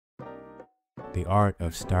The art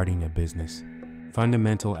of starting a business.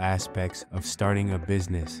 Fundamental aspects of starting a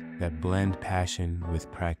business that blend passion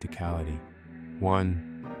with practicality.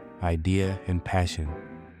 1. Idea and passion.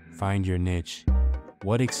 Find your niche.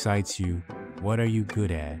 What excites you? What are you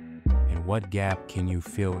good at? And what gap can you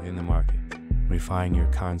fill in the market? Refine your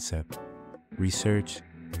concept. Research,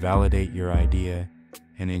 validate your idea,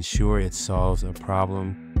 and ensure it solves a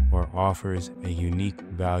problem or offers a unique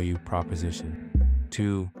value proposition.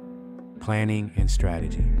 2. Planning and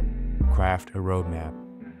strategy. Craft a roadmap.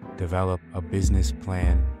 Develop a business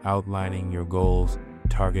plan outlining your goals,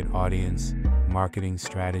 target audience, marketing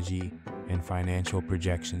strategy, and financial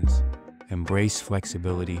projections. Embrace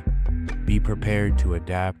flexibility. Be prepared to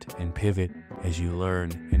adapt and pivot as you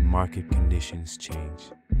learn and market conditions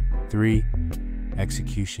change. 3.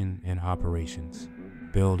 Execution and operations.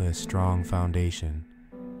 Build a strong foundation.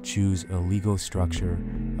 Choose a legal structure,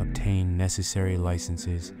 obtain necessary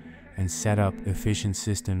licenses, and set up efficient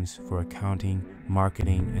systems for accounting,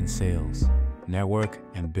 marketing, and sales. Network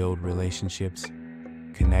and build relationships.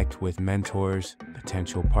 Connect with mentors,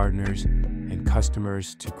 potential partners, and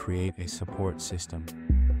customers to create a support system.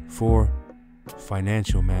 4.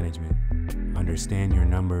 Financial management. Understand your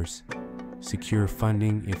numbers. Secure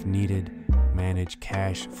funding if needed. Manage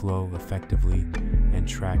cash flow effectively and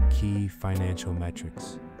track key financial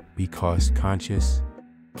metrics. Be cost conscious.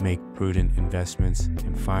 Make prudent investments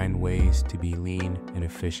and find ways to be lean and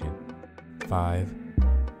efficient. 5.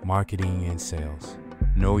 Marketing and sales.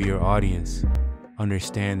 Know your audience.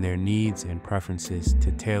 Understand their needs and preferences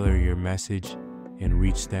to tailor your message and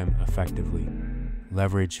reach them effectively.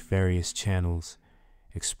 Leverage various channels.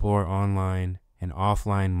 Explore online and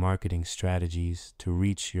offline marketing strategies to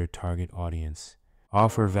reach your target audience.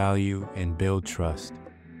 Offer value and build trust.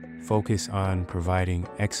 Focus on providing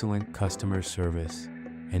excellent customer service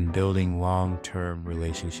and building long-term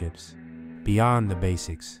relationships. Beyond the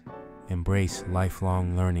basics, embrace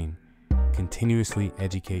lifelong learning. Continuously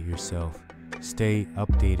educate yourself. Stay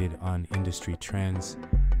updated on industry trends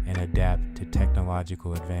and adapt to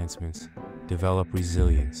technological advancements. Develop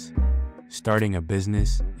resilience. Starting a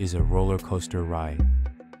business is a roller coaster ride.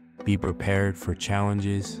 Be prepared for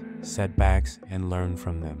challenges, setbacks, and learn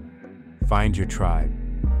from them. Find your tribe.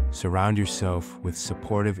 Surround yourself with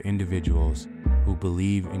supportive individuals who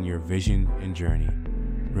believe in your vision and journey.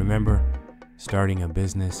 Remember, starting a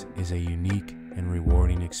business is a unique and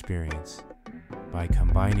rewarding experience. By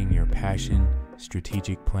combining your passion,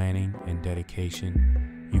 strategic planning, and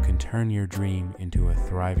dedication, you can turn your dream into a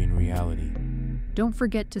thriving reality. Don't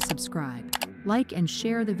forget to subscribe, like and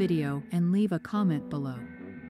share the video, and leave a comment below.